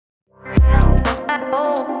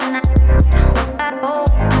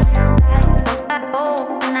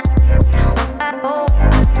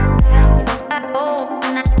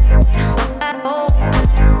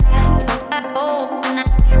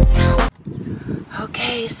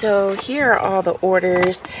Okay, so here are all the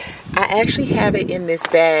orders. I actually have it in this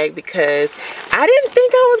bag because I didn't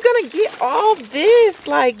think I was gonna get all this.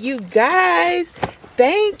 Like, you guys,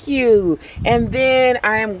 thank you. And then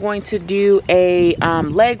I am going to do a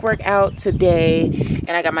leg workout today,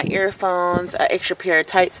 and I got my earphones, an extra pair of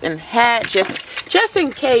tights and hat just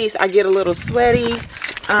in case I get a little sweaty.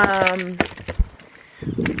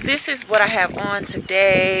 This is what I have on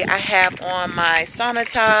today. I have on my sauna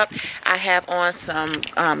top. I have on some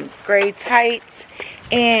gray tights.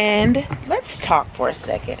 And let's talk for a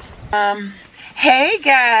second. Hey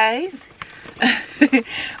guys.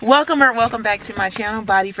 Welcome back to my channel,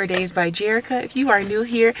 Body for Days by Jerrika. If you are new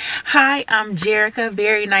here, hi, I'm Jerrika.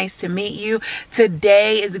 Very nice to meet you.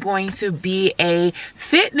 Today is going to be a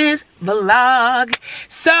fitness vlog.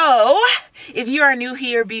 So if you are new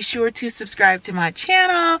here, be sure to subscribe to my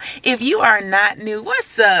channel. If you are not new,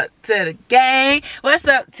 what's up to the gang? What's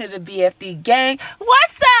up to the BFD gang?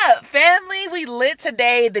 What's up, family? We lit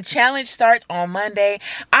today. The challenge starts on Monday.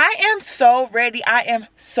 I am so ready. I am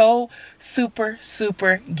so super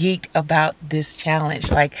geeked about this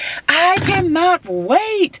challenge. Like, I cannot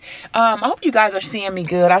wait. I hope you guys are seeing me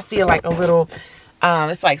good. I see like a little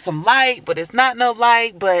it's like some light, but it's not no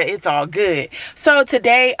light, but it's all good. So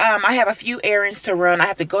today I have a few errands to run. I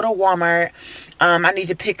have to go to Walmart. I need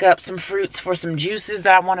to pick up some fruits for some juices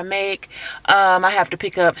that I want to make. I have to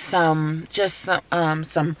pick up some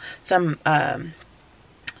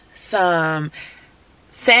salmon,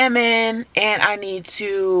 and I need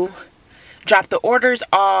to drop the orders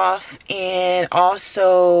off, and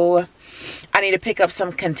also I need to pick up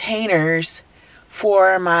some containers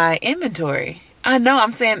for my inventory. I know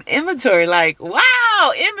I'm saying inventory, like,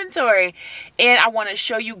 wow, inventory. And I want to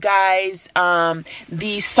show you guys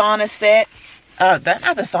the sauna set, not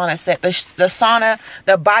the sauna set, the sauna,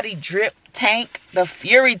 the body drip tank, the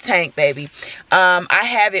Fury tank, baby. I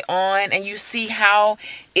have it on, and you see how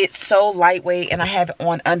it's so lightweight, and I have it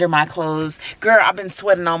on under my clothes. Girl, I've been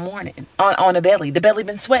sweating all morning on the belly. The belly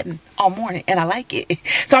been sweating all morning, and I like it.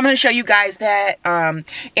 So I'm going to show you guys that.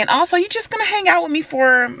 And also, you're just going to hang out with me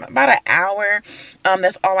for about an hour.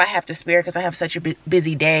 That's all I have to spare because I have such a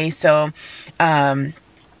busy day. So I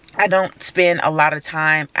don't spend a lot of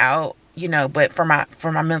time out, you know, but for my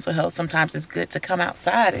mental health, sometimes it's good to come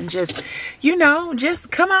outside and just, you know,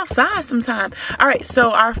 just come outside sometime. All right,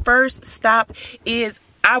 so our first stop is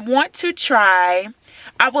I would like to try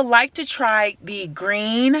the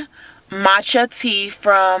green matcha tea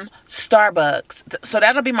from Starbucks. So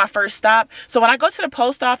that'll be my first stop. So when I go to the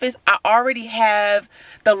post office, I already have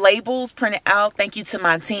the labels printed out. Thank you to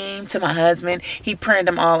my team, to my husband. He printed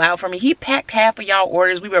them all out for me. He packed half of y'all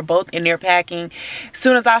orders. We were both in there packing. As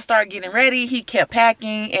soon as I started getting ready, he kept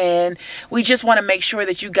packing, and we just want to make sure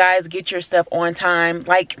that you guys get your stuff on time.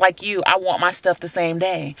 Like you, I want my stuff the same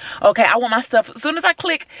day. Okay, I want my stuff as soon as I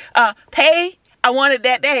click pay. I want it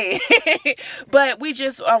that day. But we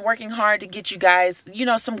just are working hard to get you guys, you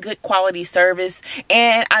know, some good quality service.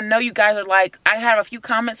 And I know you guys are like, I have a few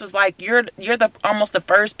comments was like, you're almost the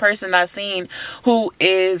first person I've seen who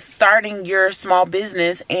is starting your small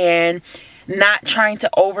business and not trying to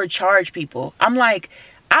overcharge people. I'm like,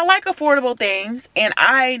 I like affordable things, and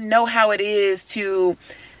I know how it is to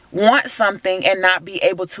want something and not be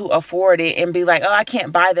able to afford it and be like, oh, I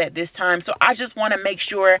can't buy that this time. So I just want to make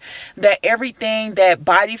sure that everything that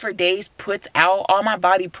Body for Days puts out, all my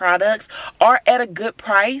body products, are at a good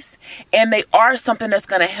price, and they are something that's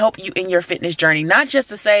going to help you in your fitness journey. Not just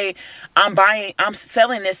to say I'm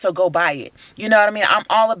selling this, so go buy it. You know what I mean? I'm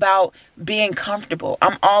all about being comfortable.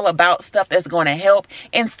 I'm all about stuff that's going to help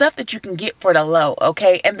and stuff that you can get for the low.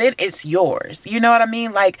 Okay, and then it's yours. You know what I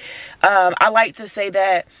mean? Like, I like to say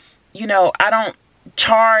that, you know, I don't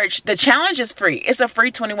charge. The challenge is free. It's a free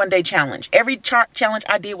 21-day challenge. Every challenge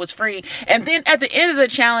I did was free. And then at the end of the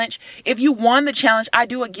challenge, if you won the challenge, I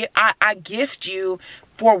do a gift. I gift you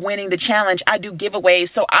for winning the challenge. I do giveaways.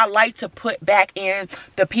 So I like to put back in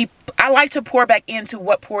the people. I like to pour back into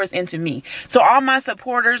what pours into me. So all my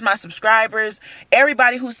supporters, my subscribers,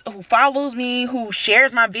 everybody who follows me, who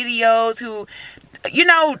shares my videos, who, you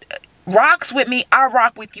know, rocks with me, I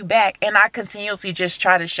rock with you back. And I continuously just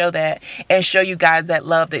try to show that and show you guys that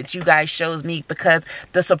love that you guys shows me, because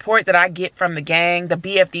the support that I get from the gang, the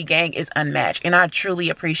BFD gang, is unmatched, and I truly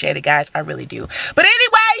appreciate it, guys. I really do. But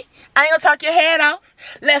anyway, I ain't gonna talk your head off.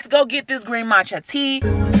 Let's go get this green matcha tea.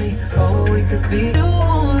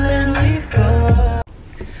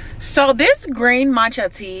 So this green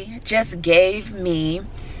matcha tea just gave me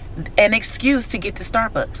an excuse to get to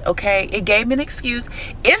Starbucks, okay? It gave me an excuse.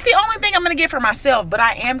 It's the only thing I'm gonna get for myself, but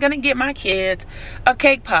I am gonna get my kids a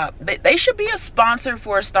cake pop. They should be a sponsor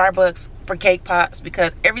for a Starbucks for cake pops,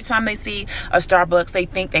 because every time they see a Starbucks, they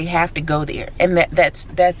think they have to go there. And that's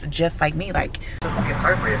just like me. Like,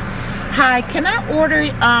 hi, can I order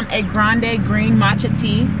a grande green matcha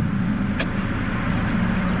tea?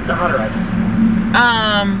 The hot or ice?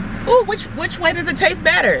 Ooh, which way does it taste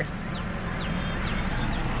better?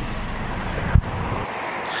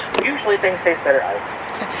 Usually things taste better ice.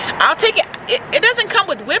 I'll take it. It doesn't come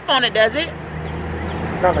with whip on it, does it?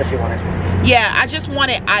 Not unless you want it. Yeah, I just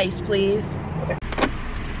want it ice, please. Okay.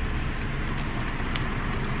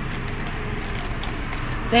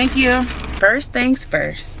 Thank you. First things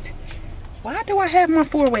first. Why do I have my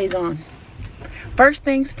 4-ways on? First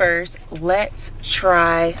things first, let's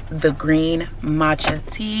try the green matcha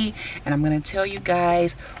tea, and I'm gonna tell you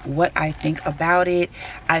guys what I think about it.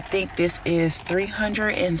 I think this is 300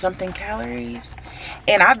 and something calories,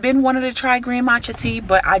 and I've been wanting to try green matcha tea,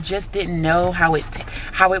 but I just didn't know how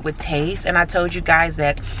it would taste. And I told you guys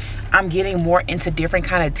that I'm getting more into different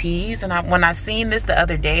kind of teas, and when I seen this the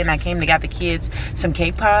other day and I came to got the kids some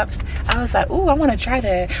cake pops, I was like, ooh, I want to try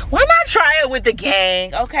that. Why not try it with the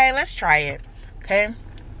gang? Okay, let's try it. Okay.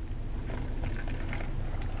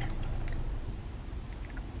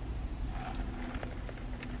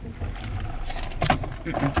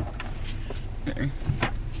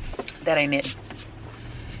 That ain't it.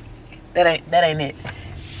 That ain't it.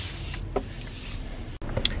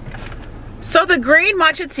 So the green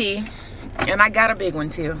matcha tea, and I got a big one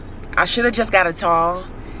too. I should have just got a tall,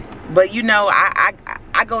 but you know,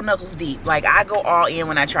 I go knuckles deep. Like, I go all in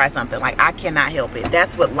when I try something. Like, I cannot help it.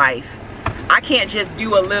 That's what life. I can't just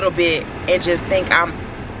do a little bit and just think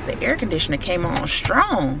the air conditioner came on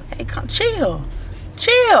strong. Hey, come chill.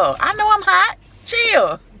 Chill. I know I'm hot.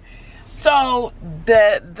 Chill. So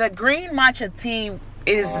the green matcha tea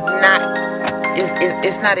is not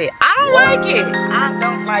it's not it. I don't like it. I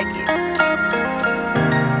don't like it.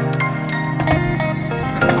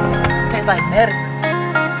 Tastes like medicine.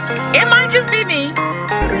 It might just be me.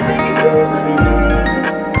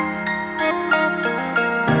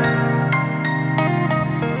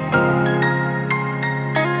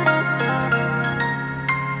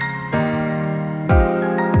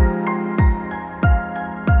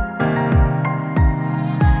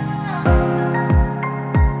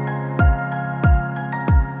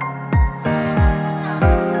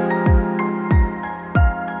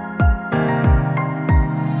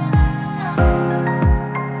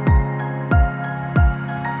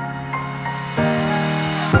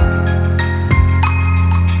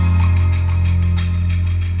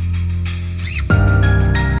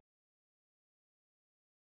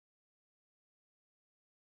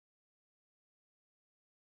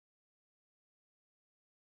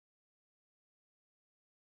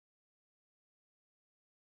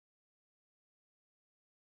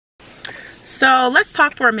 So let's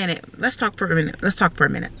talk for a minute. Let's talk for a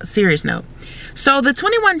minute. A serious note. So the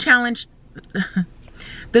 21 challenge,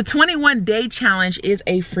 the 21-day challenge is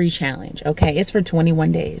a free challenge. Okay, it's for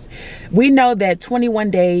 21 days. We know that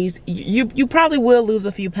 21 days, you probably will lose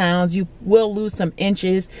a few pounds. You will lose some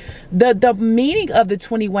inches. The meaning of the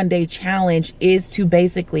 21-day challenge is to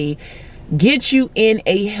basically get you in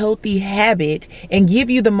a healthy habit and give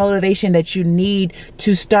you the motivation that you need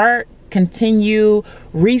to start, continue,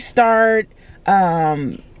 restart,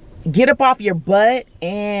 get up off your butt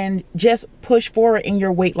and just push forward in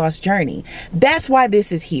your weight loss journey. That's why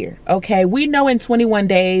this is here. Okay, we know in 21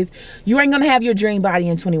 days you ain't gonna have your dream body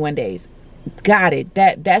in 21 days. Got it.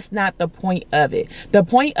 That's not the point of it. The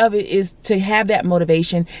point of it is to have that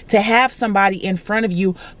motivation, to have somebody in front of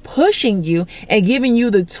you pushing you and giving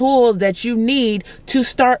you the tools that you need to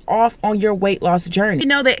start off on your weight loss journey. You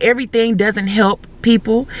know that everything doesn't help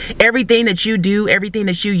people. Everything that you do, everything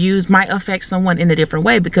that you use might affect someone in a different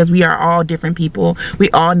way, because we are all different people.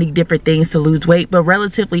 We all need different things to lose weight, but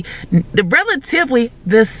relatively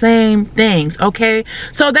the same things. Okay,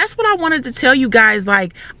 so that's what I wanted to tell you guys.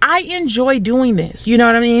 Like, I enjoy doing this, you know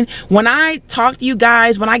what I mean? When I talk to you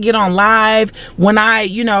guys, when I get on live, when I,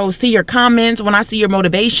 you know, see your comments, when I see your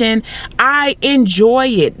motivation, I enjoy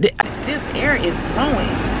it. This air is blowing.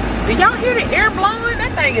 Do y'all hear the air blowing?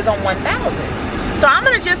 That thing is on 1,000. So I'm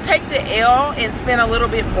gonna just take the L and spend a little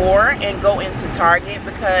bit more and go into Target,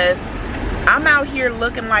 because I'm out here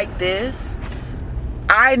looking like this.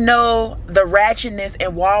 I know the ratchetness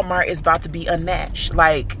in Walmart is about to be unmatched.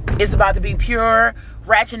 Like, it's about to be pure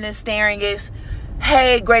ratchetness, staring is,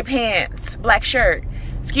 hey, gray pants, black shirt.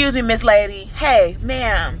 Excuse me, Miss Lady. Hey,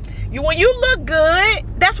 ma'am. When you look good,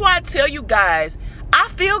 that's why I tell you guys, I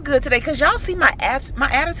feel good today because y'all see my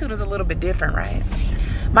attitude is a little bit different, right?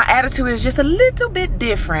 My attitude is just a little bit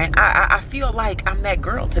different. I feel like I'm that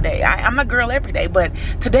girl today. I'm a girl every day, but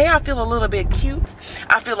today I feel a little bit cute.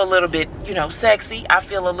 I feel a little bit, you know, sexy. I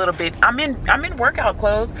feel a little bit, I'm in workout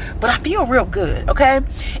clothes, but I feel real good, okay?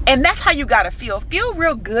 And that's how you gotta feel. Feel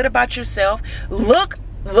real good about yourself. Look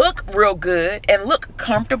real good and look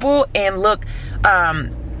comfortable and look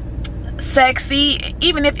sexy,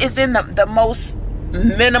 even if it's in the most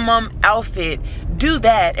minimum outfit. Do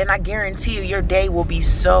that and I guarantee you your day will be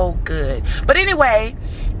so good. But anyway,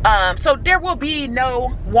 so there will be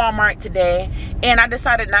no Walmart today, and I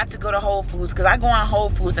decided not to go to Whole Foods because I go on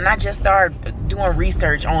Whole Foods and I just started doing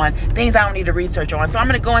research on things I don't need to research on. So I'm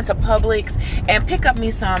gonna go into Publix and pick up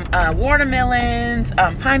me some watermelons,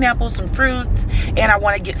 pineapples, some fruits, and I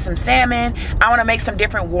want to get some salmon. I want to make some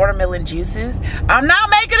different watermelon juices. I'm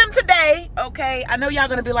not making them today, okay? I know y'all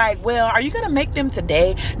gonna be like, well, are you gonna make them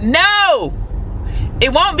today? No,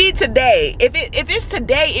 it won't be today. If it's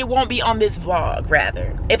today, it won't be on this vlog,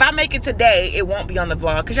 rather. If I make it today, it won't be on the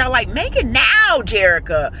vlog. Because y'all like, make it now,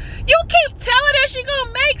 Jerrika. You keep telling us you're going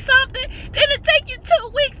to make something, then it take you 2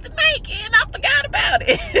 weeks to make it, and I forgot about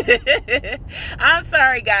it. I'm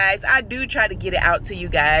sorry, guys. I do try to get it out to you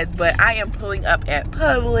guys, but I am pulling up at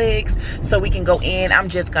Publix so we can go in. I'm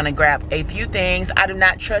just going to grab a few things. I do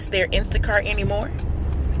not trust their Instacart anymore.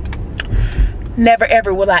 Never,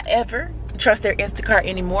 ever will I ever trust their Instacart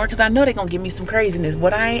anymore because I know they're gonna give me some craziness.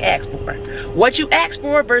 What I ain't asked for. What you asked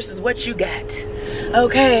for versus what you got.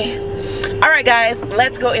 Okay. All right, guys,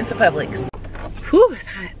 let's go into Publix. Whew, it's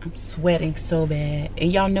hot. I'm sweating so bad.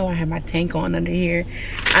 And y'all know I have my tank on under here.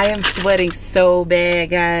 I am sweating so bad,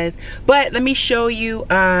 guys. But let me show you what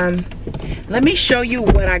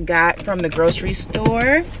I got from the grocery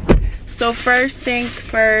store. So first things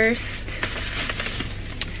first,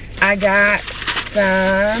 I got some,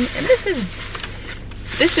 and this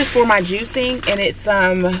is for my juicing, and it's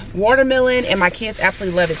watermelon, and my kids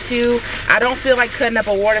absolutely love it too. I don't feel like cutting up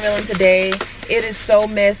a watermelon today. It is so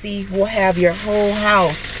messy. We'll have your whole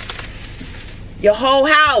house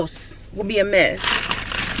will be a mess.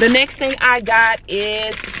 The next thing I got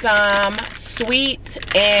is some sweet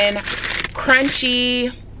and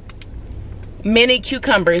crunchy mini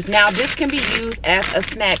cucumbers. Now this can be used as a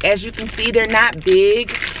snack. As you can see, they're not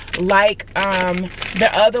big like the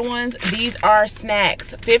other ones. These are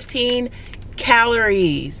snacks. 15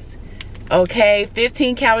 calories, okay?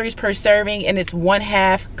 15 calories per serving, and it's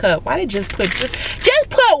 1/2 cup. Why did just put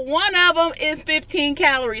one of them is 15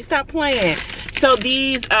 calories? Stop playing. So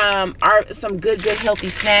these are some good healthy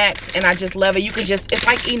snacks, and I just love it. You can just, it's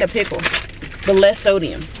like eating a pickle but less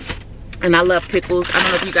sodium. And I love pickles. I don't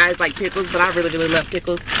know if you guys like pickles, but I really love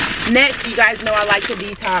pickles. Next, you guys know I like to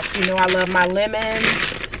detox. You know I love my lemons.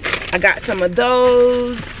 I got some of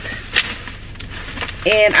those.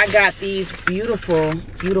 And I got these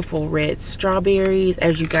beautiful red strawberries,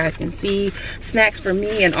 as you guys can see. Snacks for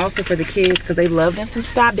me and also for the kids because they love them some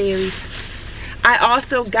strawberries. I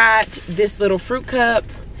also got this little fruit cup,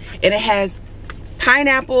 and it has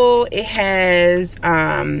pineapple. It has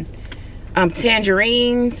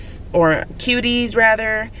tangerines, or cuties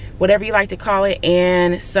rather, whatever you like to call it,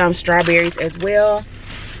 and some strawberries as well.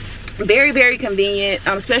 Very convenient,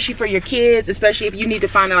 especially for your kids, especially if you need to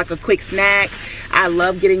find like a quick snack. I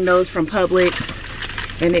love getting those from Publix.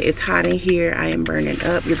 And it is hot in here. I am burning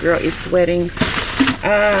up. Your girl is sweating.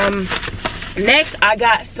 Next, I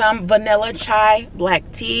got some vanilla chai black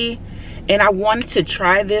tea, and I wanted to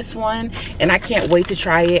try this one, and I can't wait to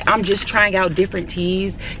try it. I'm just trying out different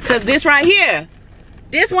teas because this right here,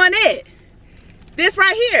 this one this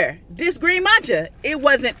right here, this green matcha, it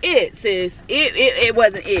wasn't it, sis. It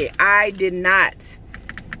wasn't it. I did not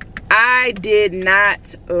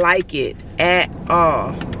like it at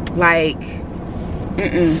all. Like,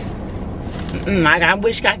 I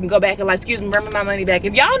wish I can go back and like, excuse me, bring me my money back.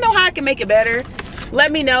 If y'all know how I can make it better,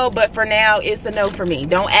 let me know. But for now, it's a no for me.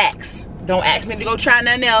 Don't ask me to go try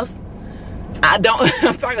nothing else. I'm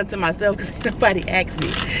talking to myself because nobody asked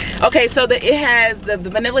me. Okay, so it has the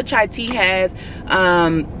vanilla chai tea has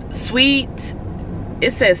sweet.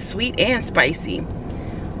 It says sweet and spicy,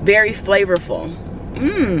 very flavorful.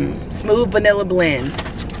 Smooth vanilla blend.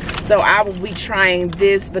 So I will be trying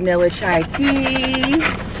this vanilla chai tea.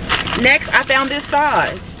 Next, I found this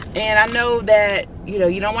sauce, and I know that you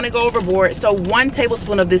don't want to go overboard. So 1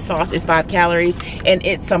 tablespoon of this sauce is 5 calories, and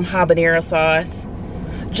it's some habanero sauce.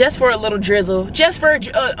 just for a little drizzle, just for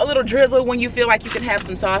a little drizzle when you feel like you can have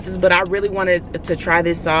some sauces. But I really wanted to try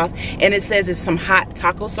this sauce, and it says it's some hot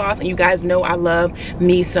taco sauce, and you guys know I love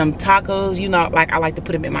me some tacos, you know, like I like to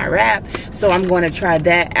put them in my wrap. So I'm going to try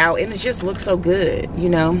that out, and it just looks so good, you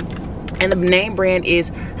know. And the name brand is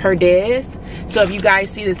Herdez. So if you guys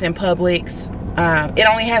see this in Publix, it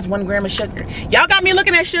only has 1 gram of sugar. Y'all got me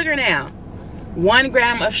looking at sugar now. 1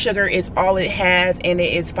 gram of sugar is all it has, and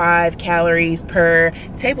it is 5 calories per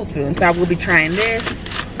tablespoon. So I will be trying this.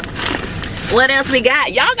 What else we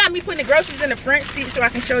got? Y'all got me putting the groceries in the front seat so I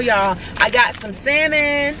can show y'all. I got some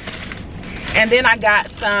salmon, and then I got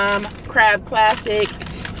some crab classic.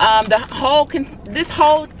 This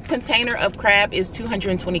whole container of crab is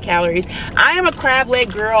 220 calories. I am a crab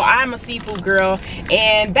leg girl. I'm a seafood girl,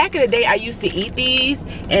 and back in the day I used to eat these,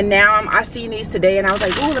 and now I seen these today and I was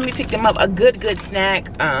like, oh, let me pick them up. A good snack.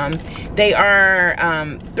 They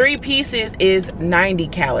are 3 pieces is 90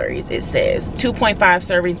 calories. It says 2.5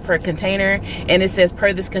 servings per container, and it says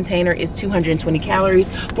per this container is 220 calories.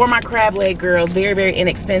 For my crab leg girls, very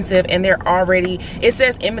inexpensive, and they're already, it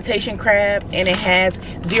says imitation crab, and it has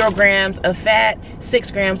 0 grams of fat,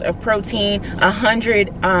 6 grams of protein,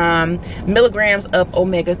 100 milligrams of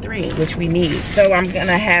omega-3, which we need. So I'm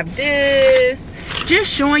gonna have this,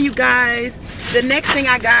 just showing you guys. The next thing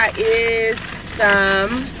I got is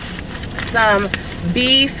some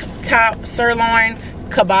beef top sirloin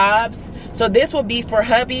kebabs. So this will be for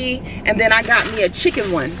hubby, and then I got me a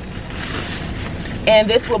chicken one, and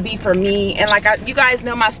this will be for me. And like you guys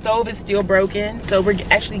know, my stove is still broken, so we're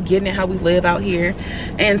actually getting it how we live out here.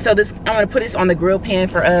 And so this, I'm gonna put this on the grill pan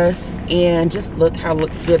for us, and just look how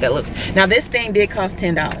good that looks. Now this thing did cost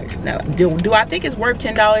 $10. Now do I think it's worth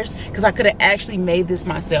 $10? Because I could have actually made this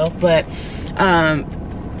myself, but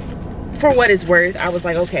for what it's worth, I was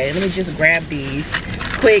like, okay, let me just grab these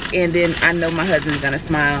quick, and then I know my husband's gonna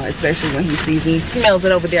smile, especially when he sees me. He smells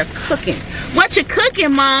it over there cooking. What you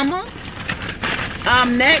cooking, mama?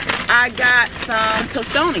 Next I got some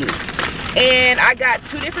Tostones, and I got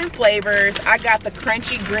 2 different flavors. I got the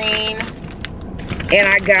crunchy green, and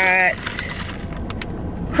I got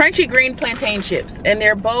crunchy green plantain chips, and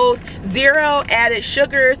they're both 0 added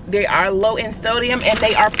sugars. They are low in sodium, and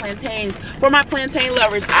they are plantains. For my plantain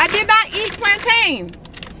lovers, I did not eat plantains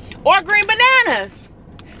or green bananas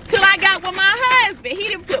till I got with my husband. He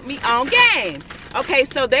didn't put me on game. Okay,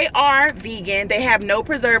 so they are vegan. They have no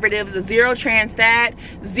preservatives, 0 trans fat,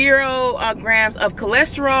 0 grams of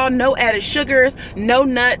cholesterol, no added sugars, no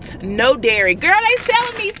nuts, no dairy. Girl, they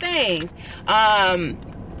selling these things.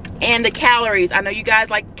 And the calories, I know you guys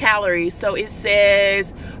like calories, so it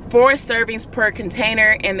says 4 servings per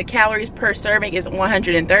container, and the calories per serving is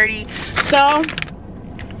 130. So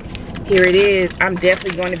here it is. I'm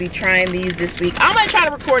definitely going to be trying these this week. I'm going to try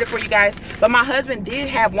to record it for you guys, but my husband did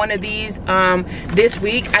have one of these this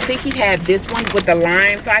week. I think he had this one with the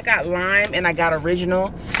lime, so I got lime and I got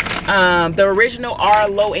original. The original are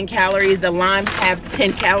low in calories. The lime have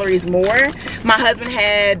 10 calories more. My husband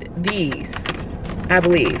had these, I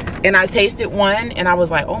believe, and I tasted one and I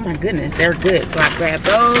was like, oh my goodness, they're good. So I grabbed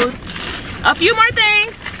those. A few more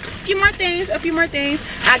things.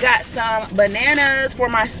 I got some bananas for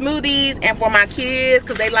my smoothies and for my kids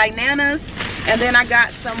because they like nanas. And then I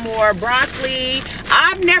got some more broccoli.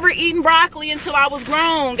 I've never eaten broccoli until I was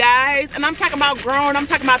grown, guys. And I'm talking about grown, I'm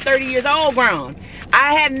talking about 30 years old grown.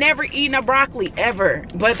 I had never eaten a broccoli ever,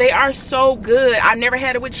 but they are so good. I've never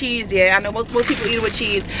had it with cheese yet. I know most people eat it with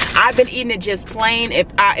cheese. I've been eating it just plain. If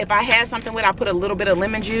I had something with it, I put a little bit of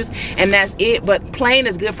lemon juice, and that's it. But plain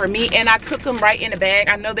is good for me, and I cook them right in the bag.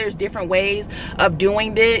 I know there's different ways of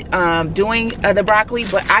doing it, the broccoli,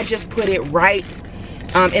 but I just put it right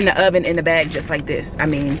in the oven in the bag just like this. I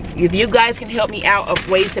mean, if you guys can help me out of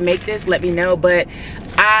ways to make this, let me know. But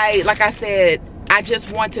like I said, I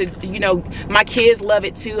just want to, you know, my kids love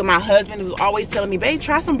it too, and my husband was always telling me, babe,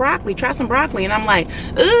 try some broccoli, and I'm like,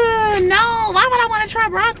 no, why would I want to try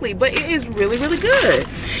broccoli? But it is really good.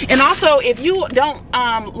 And also, if you don't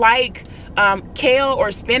like kale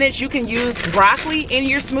or spinach, you can use broccoli in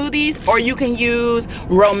your smoothies, or you can use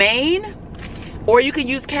romaine, or you can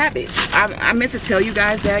use cabbage. I meant to tell you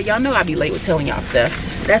guys that. Y'all know I be late with telling y'all stuff.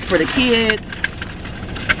 That's for the kids.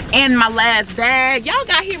 And my last bag, y'all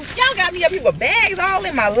got me up here with bags all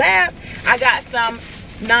in my lap. I got some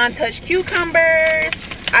non-touch cucumbers.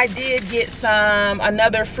 I did get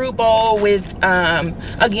another fruit bowl with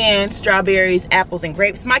again, strawberries, apples, and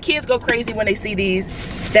grapes. My kids go crazy when they see these.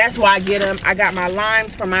 That's why I get them. I got my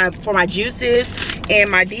limes for my juices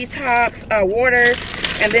and my detox waters.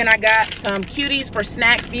 And then I got some cuties for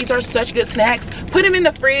snacks. These are such good snacks. Put them in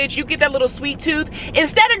the fridge. You get that little sweet tooth.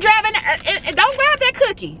 Instead of grabbing, don't grab that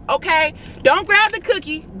cookie, okay? Don't grab the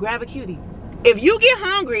cookie, grab a cutie. If you get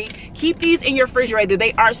hungry, keep these in your refrigerator.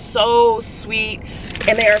 They are so sweet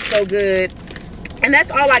and they are so good. And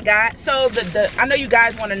that's all I got. So I know you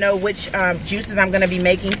guys want to know which juices I'm going to be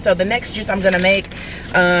making. So the next juice I'm going to make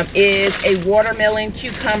is a watermelon,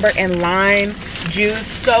 cucumber, and lime juice.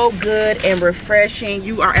 So good and refreshing.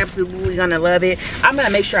 You are absolutely going to love it. I'm going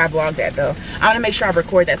to make sure I vlog that though. I'm going to make sure I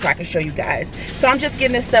record that so I can show you guys. So I'm just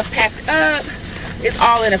getting this stuff packed up. It's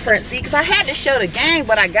all in the front seat because I had to show the gang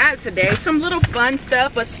what I got today. Some little fun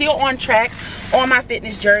stuff, but still on track on my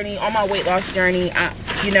fitness journey, on my weight loss journey.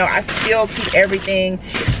 You know, I still keep everything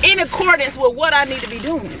in accordance with what I need to be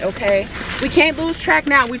doing, okay? We can't lose track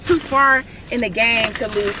now. We're too far in the game to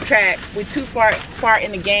lose track. We're too far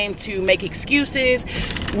in the game to make excuses.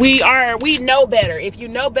 We know better. If you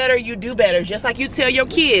know better, you do better. Just like you tell your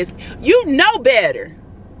kids, you know better.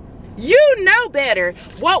 You know better.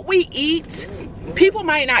 What we eat, people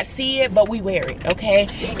might not see it, but we wear it, okay?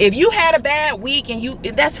 If you had a bad week, and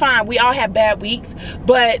that's fine, we all have bad weeks,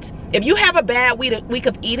 but if you have a bad week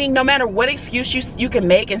of eating, no matter what excuse you can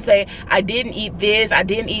make and say, I didn't eat this, I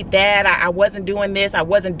didn't eat that, I wasn't doing this, I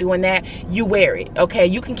wasn't doing that, you wear it, okay?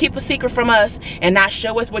 You can keep a secret from us and not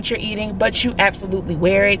show us what you're eating, but you absolutely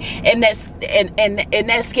wear it, and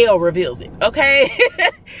that scale reveals it, okay?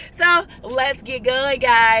 So let's get going,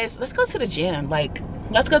 guys. Let's go to the gym. Like,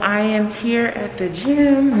 let's go. I am here at the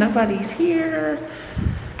gym. Nobody's here.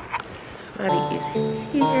 Nobody is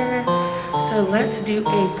here. So let's do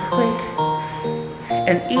a quick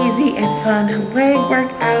and easy and fun leg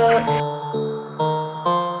workout.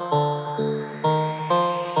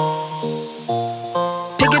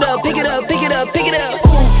 Pick it up, pick it up, pick it up, pick it up.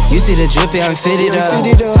 You see the drippy, I'm fitted up.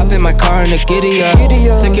 Hop in my car and the giddy up.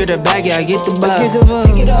 Secure the bag, yeah, I get the bus.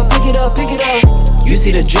 Pick it up, pick it up, pick it up. You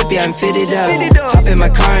see the drippy, I'm fitted up. Hop in my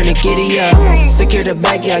car and the giddy up. Secure the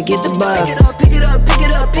bag, yeah, I get the bus. Pick it up, pick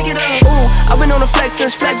it up, pick it up. Ooh, I've been on the flex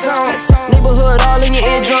since flex zone. Neighborhood all in your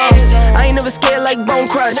eardrums. I ain't never scared like Bone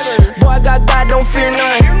Crush. Boy, I got God, don't fear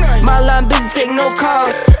none. My line busy, take no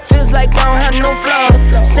calls. Feels like I don't have no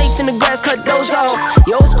flaws. Snakes in the grass, cut those off.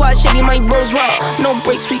 Yo, squad shady, my bros raw. No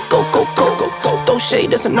breaks, we go, go, go, go, go. Throw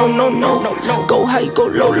shade, that's a no, no, no. Go high, go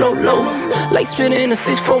low, low, low. Like spinning in a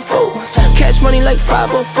 644. Cash money like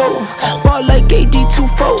 504. Ball like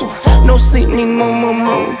AD24. No sleep, need more, more,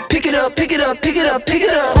 more. Pick it up, pick it up, pick it up, pick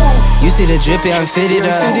it up. You see the drippy, I'm fitted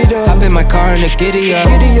up. Hop in my car and the giddy up.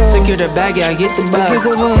 Secure the bag, yeah, I get the bus. Pick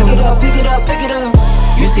it up, pick it up, pick it up.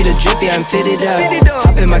 You see the drippy, I'm fitted up.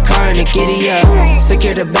 Hop in my car and the giddy up.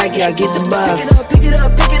 Secure the bag, yeah, I get the bus. Pick it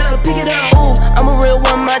up, pick it up, pick it up. Ooh, I'm a real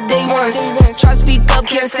one, my day ones. Try speak up,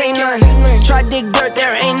 can't say none. Try dig dirt,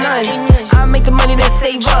 there ain't none. I make the money that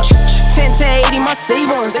save up. 10 to 80, my save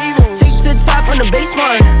ones. Take to the top on the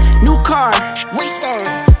basement. New car, race on.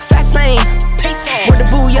 Fast lane, pace on. Where the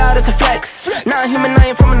booyah, that's a flex. Non-human,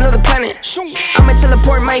 I ain't from another planet. I'ma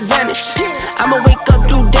teleport, might vanish. I'ma wake up,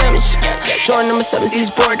 do damage. Jordan number 7,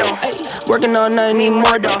 East Bordeaux. Working all night, need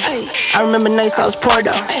more though. I remember nights I was poor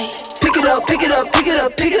though. Pick it up, pick it up, pick it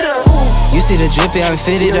up, pick it up. You see the drippy, I'm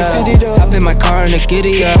fitted up. Hop in my car and the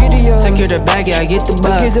giddy up. Secure the bag, yeah, I get the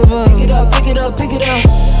bus. Pick it up, pick it up, pick it up.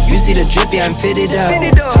 You see the drippy, I'm fitted up.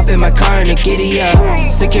 Hop in my car and the giddy up.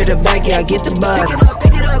 Secure the bag, yeah, I get the bus.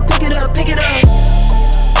 Pick it up, pick it up, pick it up, pick it up.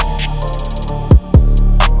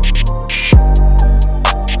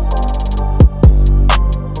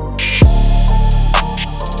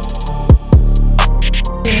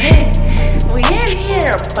 We in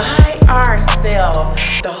here by ourselves.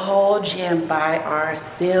 The whole gym by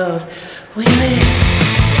ourselves. We live.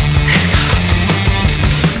 Let's go.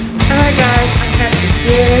 Alright guys, I had a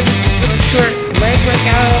good little short leg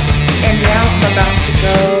workout and now I'm about to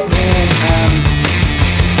go and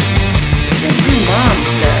just do mom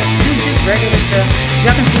stuff. Do just regular stuff.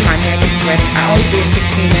 Y'all can see my neck is sweating. I always do it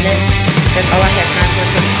 15 minutes. That's all I have time for.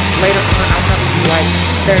 So later on I'll probably do like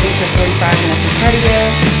 30 to 45 minutes of cardio.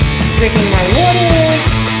 Drinking my water,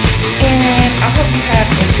 and I hope you have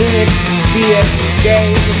a good day.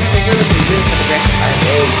 Remember, you're